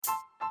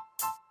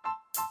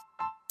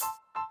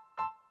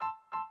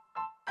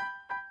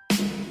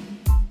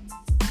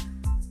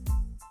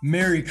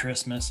Merry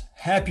Christmas,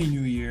 Happy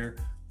New Year.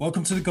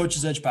 Welcome to the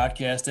Coach's Edge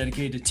podcast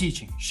dedicated to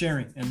teaching,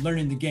 sharing, and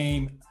learning the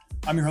game.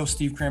 I'm your host,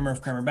 Steve Kramer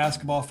of Kramer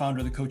Basketball, founder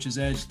of the Coach's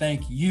Edge.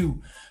 Thank you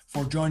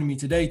for joining me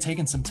today,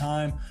 taking some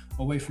time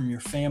away from your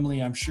family,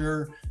 I'm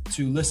sure,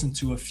 to listen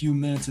to a few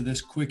minutes of this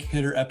quick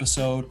hitter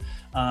episode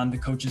on the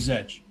Coach's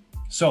Edge.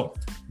 So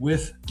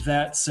with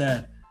that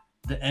said,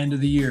 the end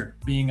of the year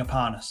being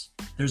upon us,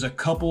 there's a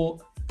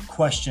couple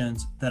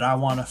questions that I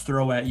want to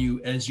throw at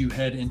you as you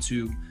head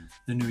into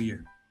the new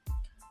year.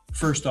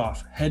 First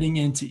off, heading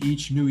into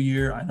each new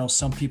year, I know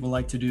some people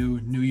like to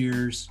do New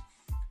Year's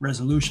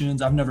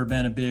resolutions. I've never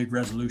been a big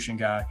resolution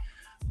guy,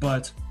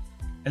 but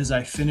as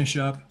I finish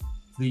up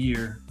the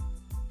year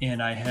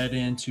and I head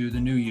into the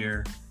new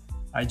year,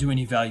 I do an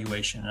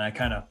evaluation and I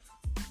kind of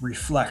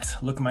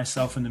reflect, look at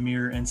myself in the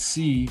mirror and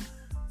see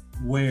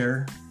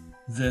where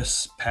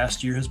this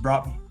past year has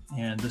brought me.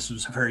 And this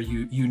was a very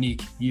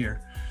unique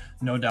year,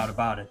 no doubt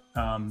about it.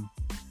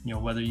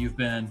 Whether you've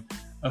been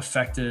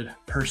affected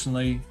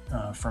personally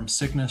from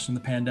sickness from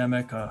the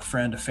pandemic, a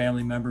friend, a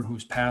family member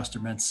who's passed or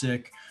been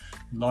sick,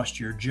 lost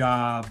your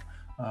job,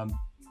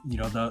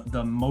 the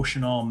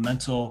emotional,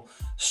 mental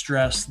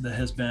stress that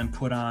has been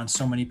put on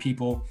so many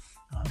people.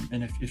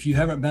 And if you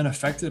haven't been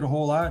affected a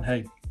whole lot,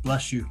 hey,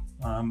 bless you.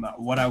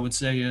 What I would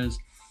say is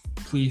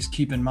please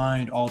keep in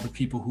mind all the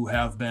people who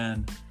have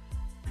been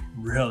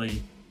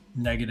really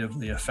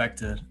negatively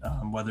affected,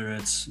 whether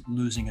it's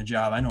losing a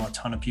job. I know a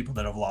ton of people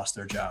that have lost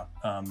their job.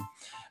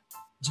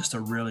 Just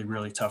a really,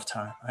 really tough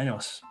time. I know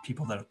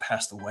people that have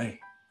passed away,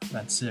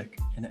 been sick,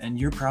 and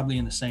you're probably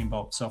in the same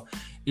boat. So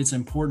it's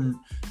important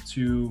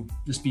to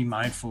just be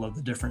mindful of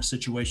the different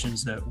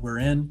situations that we're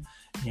in.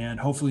 And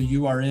hopefully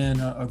you are in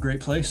a great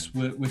place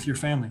with your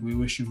family. We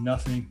wish you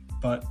nothing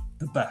but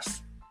the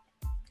best.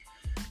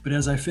 But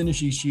as I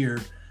finish each year,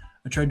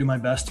 I try to do my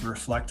best to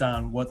reflect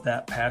on what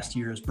that past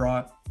year has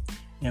brought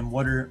and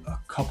what are a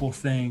couple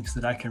things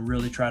that I can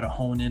really try to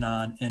hone in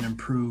on and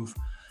improve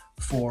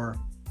for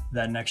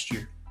that next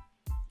year.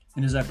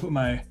 And as I put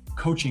my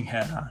coaching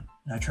hat on,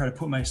 and I try to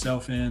put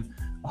myself in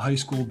a high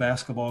school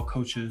basketball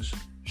coach's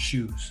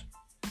shoes,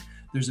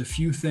 there's a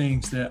few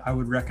things that I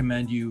would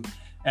recommend you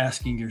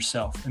asking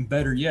yourself. And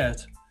better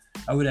yet,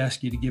 I would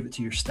ask you to give it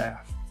to your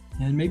staff.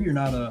 And maybe you're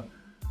not a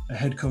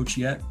head coach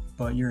yet,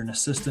 but you're an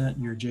assistant,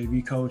 you're a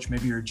JV coach,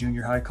 maybe you're a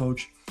junior high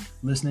coach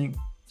listening.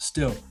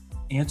 Still,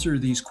 answer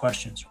these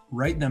questions.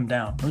 Write them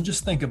down. Don't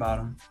just think about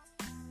them.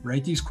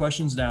 Write these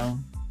questions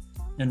down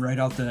and write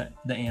out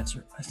the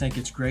answer. I think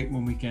it's great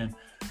when we can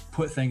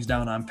put things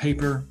down on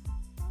paper.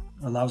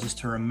 It allows us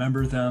to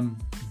remember them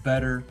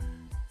better,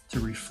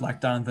 to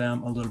reflect on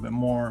them a little bit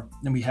more.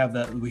 And we have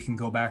that we can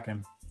go back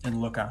and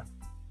look on.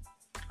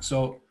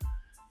 So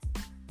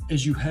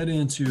as you head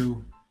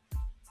into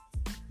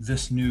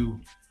this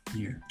new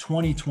year,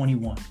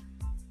 2021,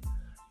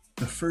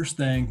 the first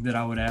thing that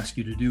I would ask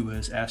you to do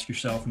is ask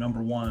yourself,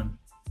 number one,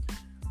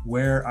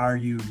 where are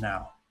you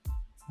now?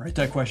 Write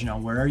that question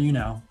down. Where are you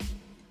now?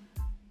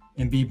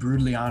 And be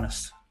brutally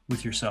honest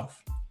with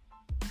yourself.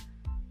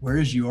 Where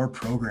is your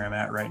program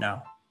at right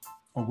now?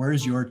 Or where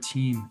is your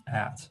team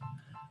at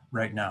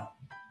right now?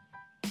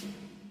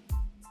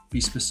 Be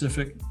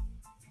specific.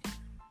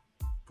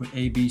 Put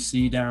A, B,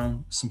 C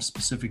down, some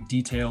specific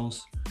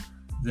details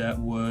that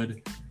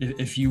would,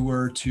 if you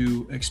were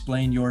to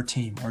explain your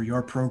team or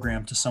your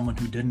program to someone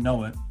who didn't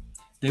know it,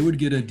 they would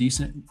get a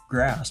decent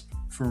grasp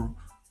for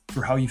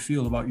how you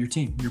feel about your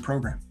team, your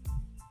program.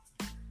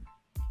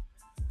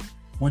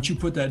 Once you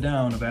put that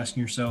down of asking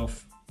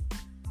yourself,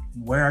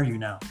 where are you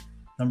now?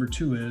 Number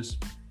two is,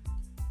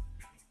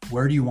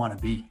 where do you want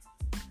to be?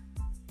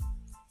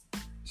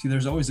 See,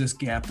 there's always this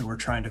gap that we're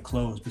trying to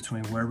close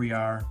between where we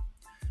are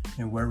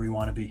and where we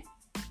want to be.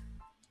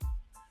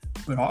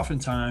 But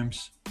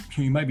oftentimes,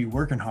 you might be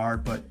working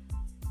hard, but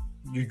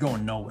you're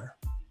going nowhere.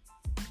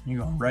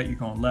 You're going right, you're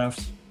going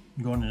left,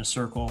 you're going in a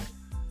circle.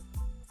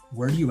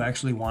 Where do you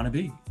actually want to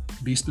be?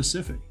 Be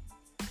specific.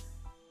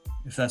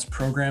 If that's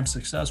program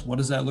success, what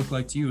does that look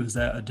like to you? Is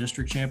that a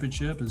district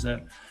championship? Is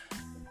that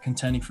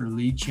contending for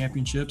league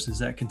championships? Is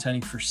that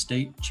contending for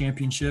state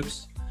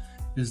championships?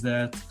 Is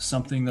that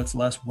something that's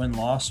less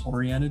win-loss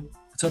oriented?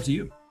 It's up to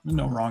you. There's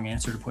no wrong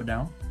answer to put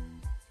down.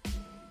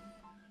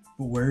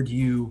 But where do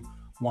you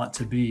want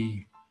to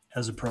be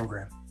as a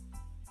program?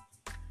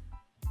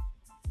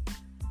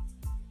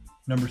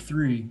 Number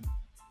three,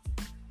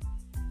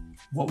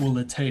 what will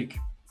it take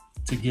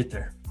to get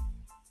there?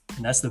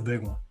 And that's the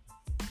big one.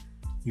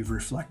 You've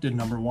reflected,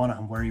 number one,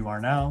 on where you are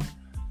now.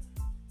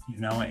 You've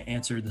now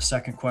answered the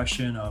second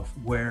question of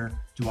where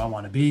do I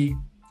want to be?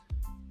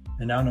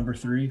 And now number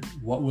three,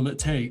 what will it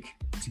take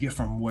to get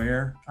from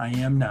where I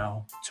am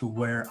now to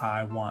where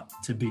I want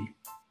to be?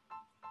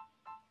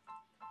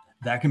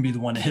 That can be the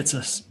one that hits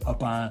us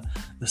up on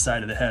the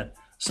side of the head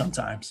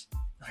sometimes.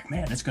 Like,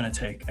 man, it's going to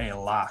take a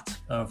lot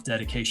of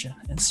dedication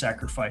and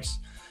sacrifice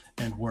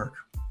and work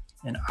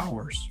and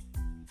hours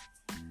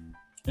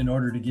in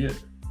order to get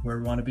where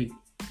we want to be.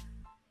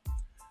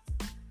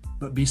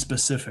 But be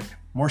specific,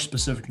 more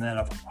specific than that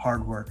of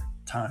hard work,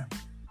 time.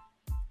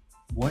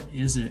 what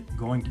is it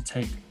going to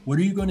take? What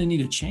are you going to need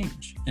to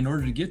change in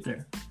order to get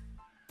there?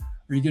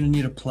 Are you going to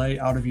need to play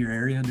out of your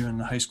area during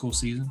the high school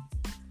season?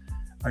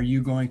 Are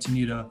you going to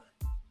need to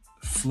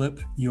flip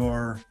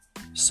your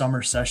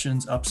summer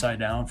sessions upside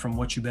down from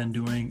what you've been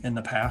doing in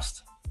the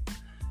past?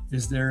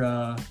 Is there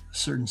a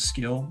certain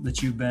skill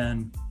that you've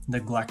been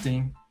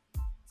neglecting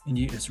and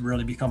it's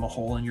really become a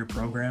hole in your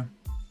program?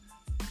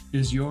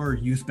 Is your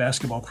youth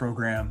basketball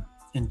program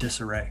in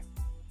disarray?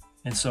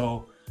 And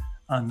so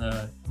on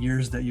the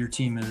years that your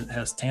team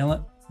has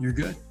talent, you're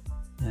good.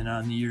 And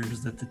on the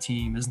years that the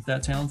team isn't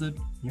that talented,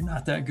 you're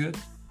not that good.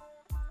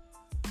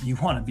 You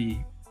want to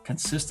be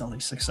consistently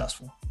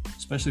successful,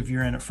 especially if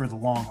you're in it for the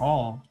long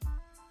haul.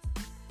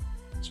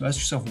 So ask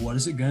yourself, what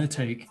is it going to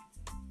take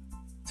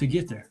to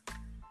get there?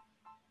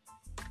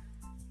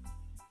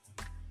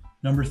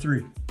 Number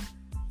 3,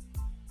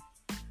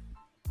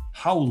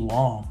 how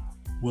long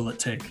will it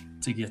take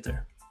to get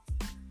there?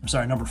 I'm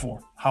sorry, number 4,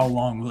 how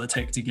long will it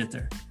take to get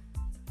there?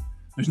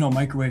 There's no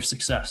microwave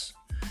success.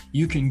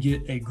 You can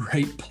get a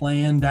great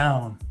plan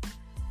down,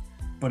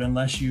 but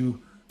unless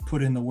you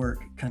put in the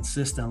work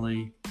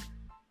consistently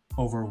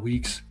over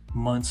weeks,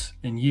 months,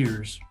 and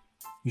years,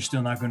 you're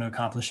still not going to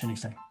accomplish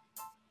anything.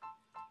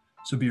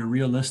 So be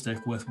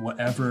realistic with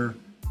whatever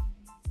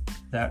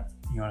that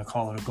you want to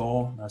call it a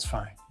goal, that's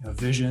fine. A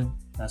vision,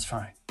 that's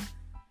fine.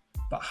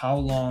 But how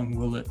long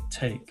will it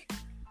take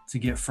to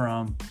get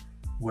from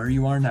where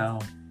you are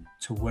now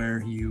to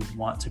where you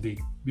want to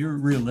be? Be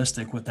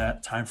realistic with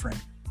that time frame.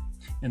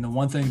 And the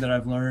one thing that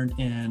I've learned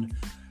in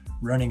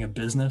running a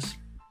business,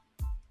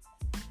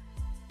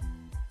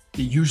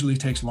 it usually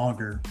takes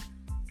longer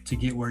to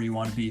get where you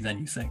want to be than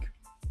you think.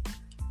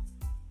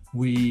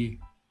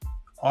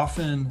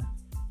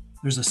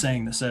 There's a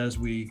saying that says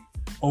we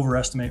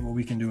overestimate what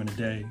we can do in a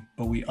day,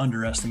 but we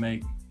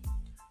underestimate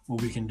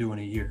what we can do in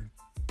a year.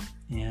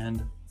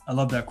 And I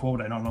love that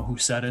quote. I don't know who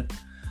said it,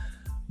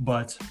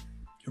 but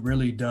it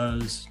really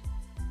does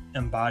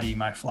embody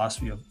my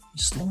philosophy of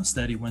slow and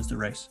steady wins the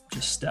race.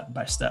 Just step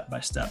by step by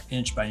step,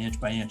 inch by inch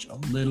by inch, a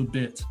little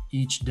bit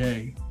each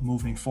day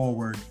moving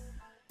forward.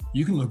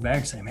 You can look back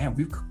and say, man,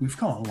 we've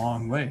come a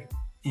long way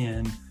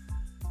in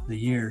the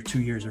year,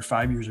 2 years, or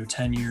 5 years, or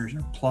 10 years,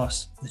 or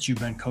plus that you've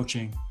been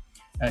coaching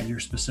at your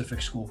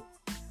specific school.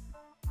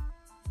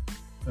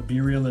 But be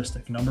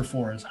realistic. Number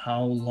 4 is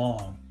how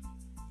long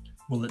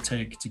will it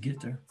take to get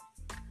there?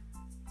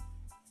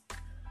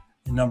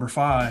 And number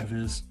 5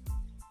 is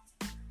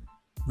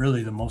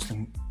really the most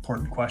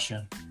important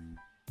question.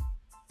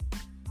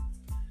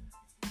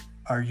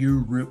 Are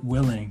you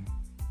willing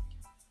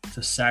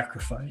to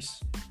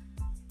sacrifice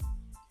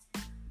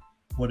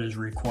what is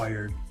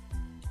required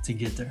to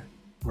get there,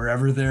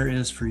 wherever there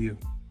is for you?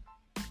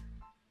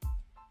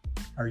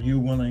 Are you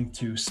willing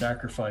to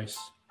sacrifice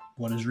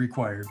what is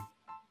required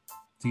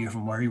to get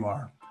from where you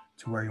are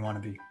to where you want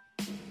to be?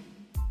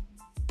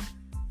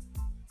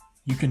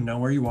 You can know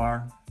where you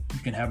are. You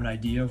can have an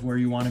idea of where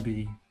you want to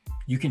be.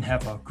 You can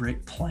have a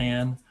great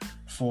plan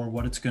for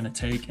what it's going to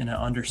take and an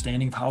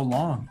understanding of how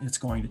long it's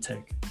going to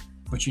take.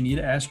 But you need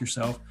to ask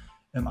yourself,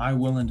 am I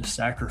willing to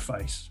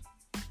sacrifice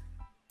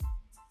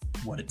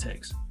what it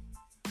takes?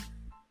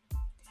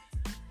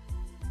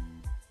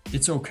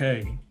 It's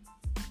okay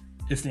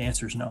if the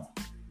answer is no.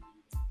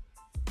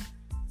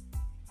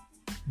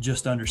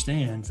 Just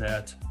understand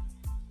that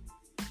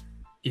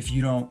if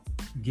you don't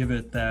give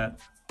it that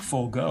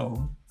full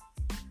go,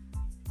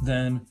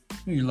 then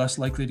you're less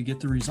likely to get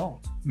the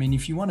result. I mean,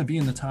 if you want to be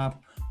in the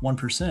top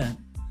 1%,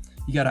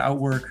 you got to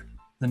outwork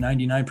the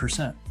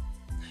 99%.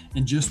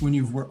 And just when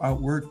you've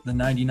outworked the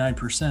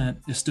 99%,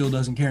 it still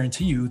doesn't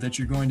guarantee you that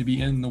you're going to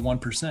be in the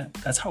 1%.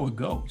 That's how it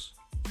goes.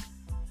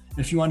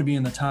 If you want to be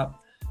in the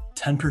top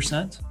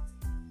 10%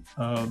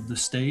 of the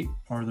state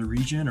or the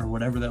region or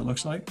whatever that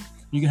looks like,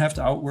 you're going to have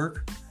to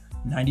outwork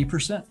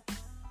 90%.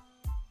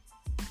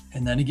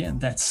 And then again,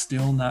 that's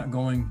still not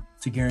going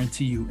to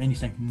guarantee you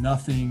anything.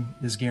 Nothing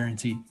is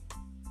guaranteed.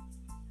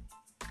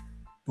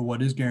 But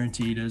what is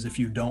guaranteed is if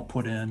you don't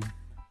put in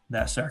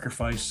that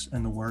sacrifice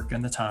and the work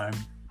and the time,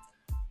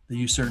 that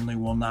you certainly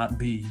will not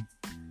be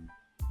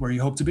where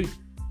you hope to be.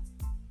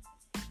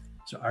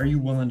 So are you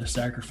willing to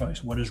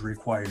sacrifice what is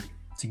required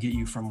to get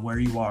you from where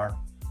you are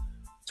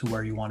to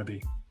where you want to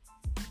be?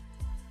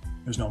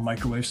 There's no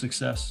microwave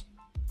success.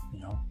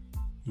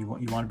 You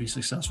want to be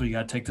successful, you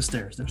got to take the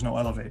stairs. There's no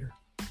elevator.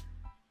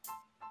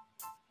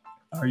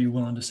 Are you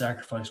willing to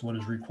sacrifice what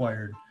is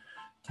required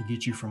to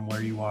get you from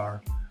where you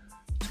are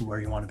to where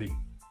you want to be?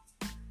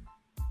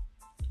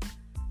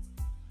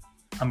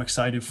 I'm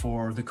excited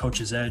for the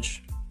Coach's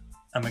Edge.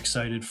 I'm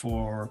excited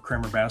for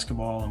Kramer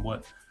basketball and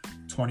what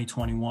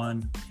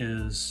 2021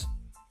 is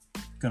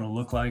going to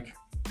look like.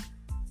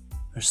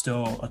 There's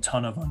still a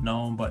ton of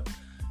unknown, but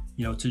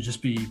to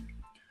just be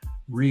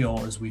real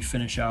as we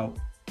finish out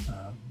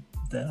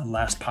the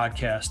last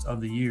podcast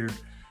of the year,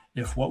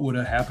 if what would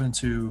have happened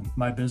to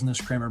my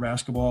business, Kramer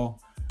basketball,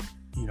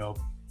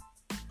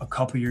 a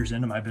couple years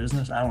into my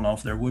business, I don't know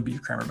if there would be a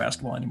Kramer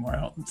basketball anymore. I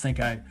don't think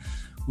I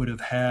would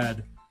have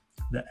had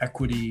the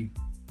equity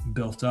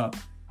built up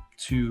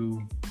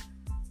to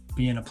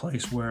be in a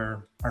place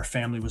where our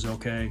family was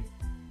okay.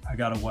 I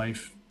got a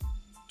wife,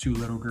 2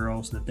 little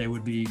girls, that they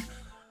would be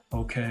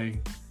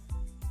okay.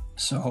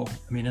 So,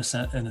 I mean,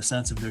 in a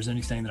sense, if there's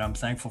anything that I'm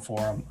thankful for,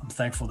 I'm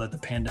thankful that the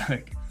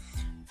pandemic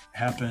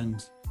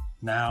happened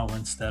now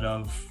instead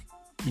of,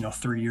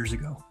 3 years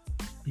ago,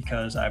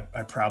 because I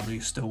probably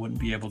still wouldn't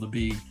be able to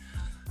be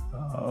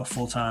a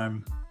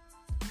full-time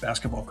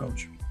basketball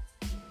coach,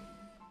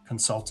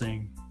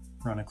 consulting,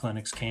 running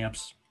clinics,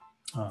 camps,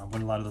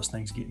 when a lot of those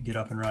things get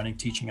up and running,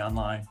 teaching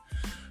online,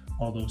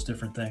 all those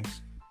different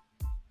things.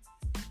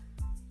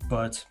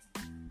 But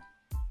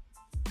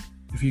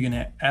if you're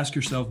going to ask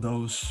yourself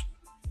those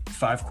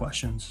 5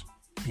 questions,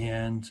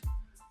 and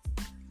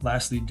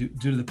lastly, due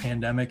to the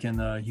pandemic and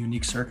the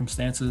unique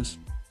circumstances,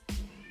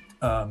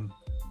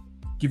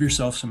 give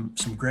yourself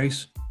some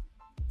grace,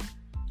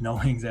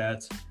 knowing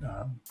that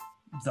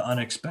the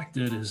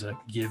unexpected is a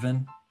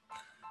given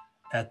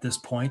at this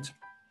point.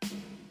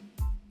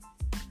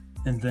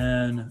 And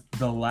then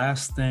the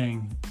last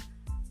thing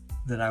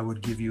that I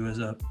would give you as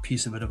a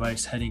piece of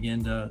advice heading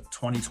into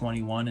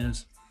 2021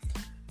 is,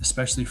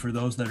 especially for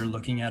those that are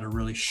looking at a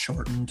really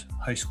shortened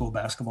high school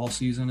basketball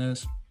season,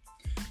 is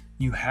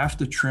you have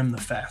to trim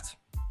the fat.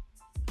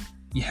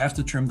 You have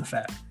to trim the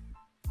fat.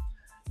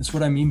 And so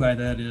what I mean by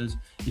that is,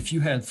 if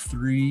you had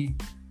 3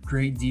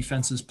 great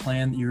defenses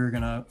planned that you were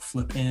going to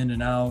flip in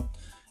and out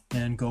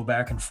and go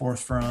back and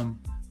forth from,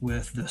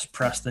 with this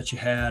press that you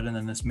had, and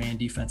then this man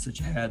defense that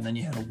you had, and then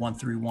you had a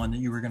 1-3-1 that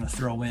you were going to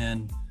throw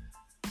in,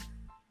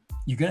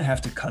 you're going to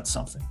have to cut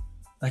something.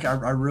 Like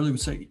I really would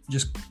say,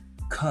 just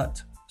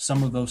cut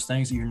some of those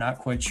things that you're not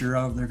quite sure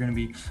of. They're going to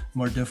be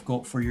more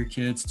difficult for your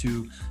kids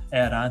to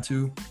add on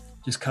to.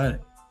 Just cut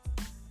it.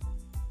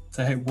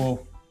 Say, hey,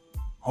 well,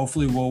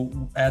 hopefully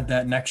we'll add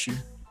that next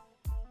year.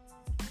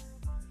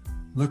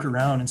 Look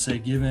around and say,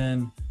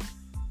 given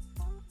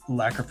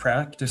lack of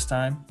practice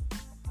time,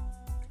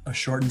 a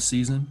shortened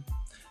season,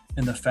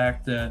 and the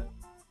fact that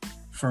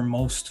for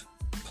most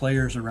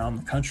players around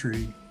the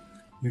country,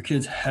 your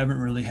kids haven't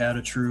really had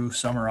a true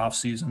summer off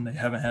season. They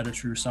haven't had a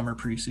true summer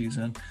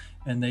preseason,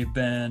 and they've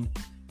been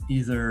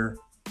either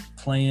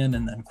playing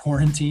and then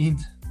quarantined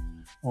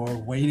or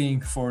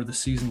waiting for the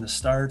season to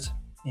start.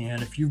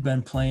 And if you've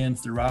been playing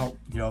throughout,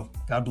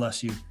 God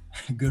bless you.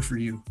 Good for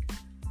you.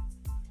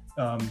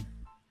 But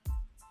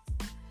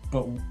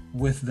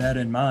with that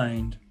in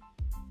mind,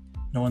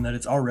 knowing that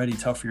it's already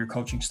tough for your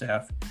coaching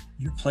staff,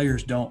 your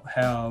players don't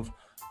have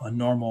a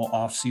normal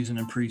off-season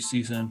and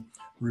preseason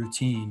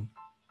routine.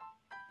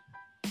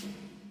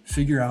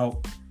 Figure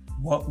out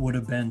what would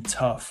have been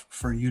tough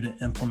for you to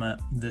implement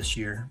this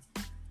year.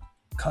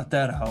 Cut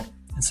that out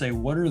and say,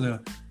 what are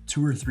the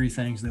 2 or 3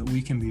 things that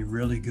we can be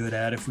really good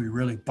at if we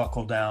really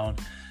buckle down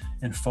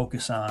and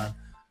focus on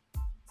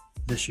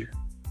this year?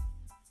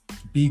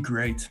 Be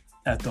great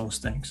at those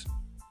things,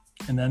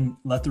 and then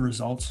let the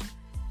results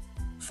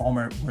fall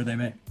where they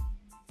may.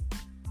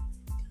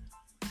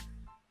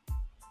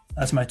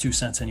 That's my 2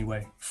 cents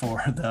anyway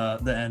for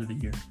the end of the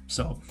year.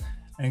 So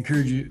I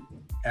encourage you,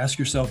 ask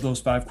yourself those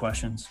 5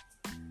 questions.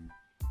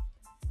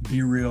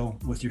 Be real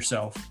with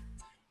yourself.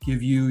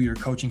 Give you, your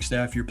coaching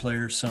staff, your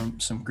players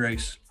some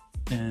grace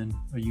in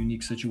a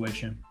unique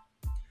situation.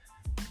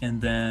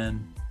 And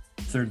then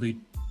thirdly,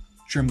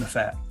 trim the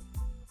fat.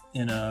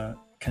 In a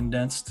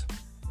condensed,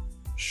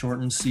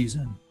 shortened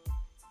season,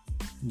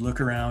 look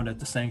around at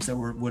the things that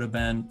would have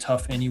been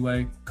tough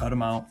anyway, cut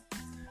them out,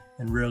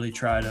 and really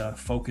try to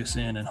focus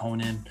in and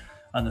hone in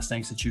on the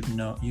things that you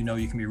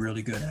can be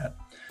really good at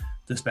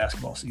this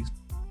basketball season.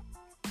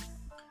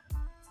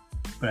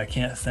 But I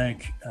can't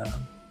thank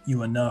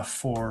you enough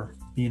for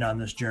being on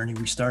this journey.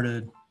 We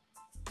started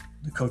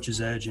the Coach's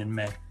Edge in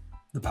May,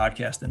 the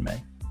podcast in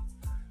May.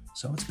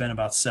 So it's been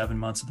about 7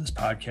 months of this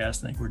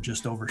podcast. I think we're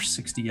just over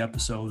 60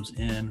 episodes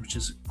in, which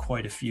is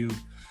quite a few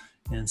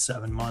in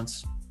 7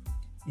 months.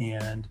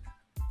 And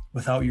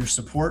without your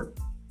support,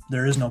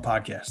 there is no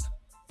podcast.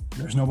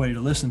 There's nobody to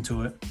listen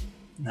to it.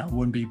 Now, I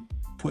wouldn't be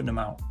putting them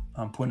out.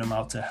 I'm putting them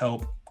out to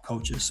help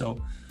coaches.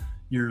 So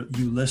you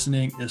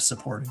listening is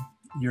supporting.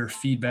 Your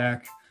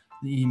feedback,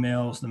 the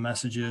emails, the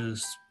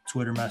messages,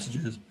 Twitter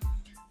messages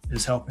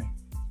is helping.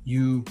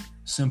 You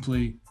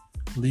simply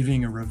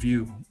leaving a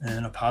review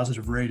and a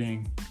positive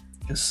rating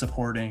is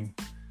supporting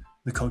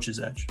the Coach's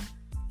Edge.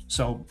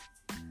 So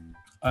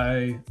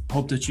I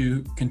hope that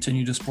you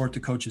continue to support the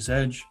Coach's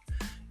Edge.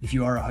 If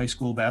you are a high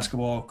school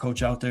basketball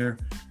coach out there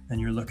and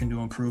you're looking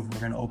to improve,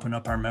 we're going to open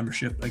up our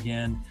membership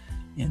again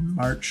in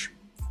March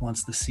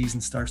once the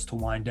season starts to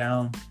wind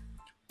down.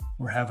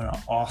 We're having an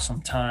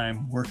awesome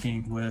time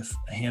working with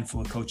a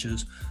handful of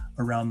coaches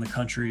around the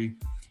country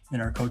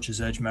in our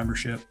Coach's Edge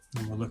membership,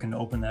 and we're looking to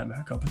open that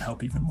back up and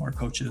help even more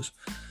coaches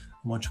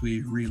once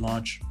we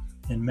relaunch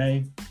in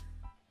May.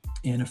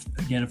 And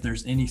if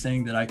there's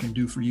anything that I can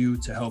do for you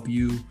to help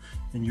you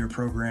in your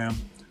program,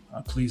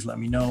 please let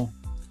me know.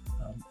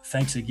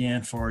 Thanks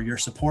again for your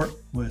support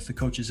with the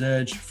Coach's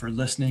Edge, for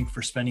listening,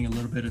 for spending a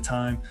little bit of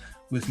time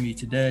with me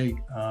today.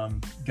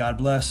 God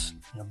bless,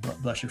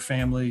 bless your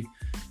family,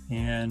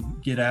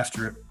 and get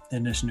after it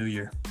in this new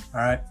year.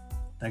 All right.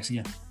 Thanks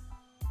again.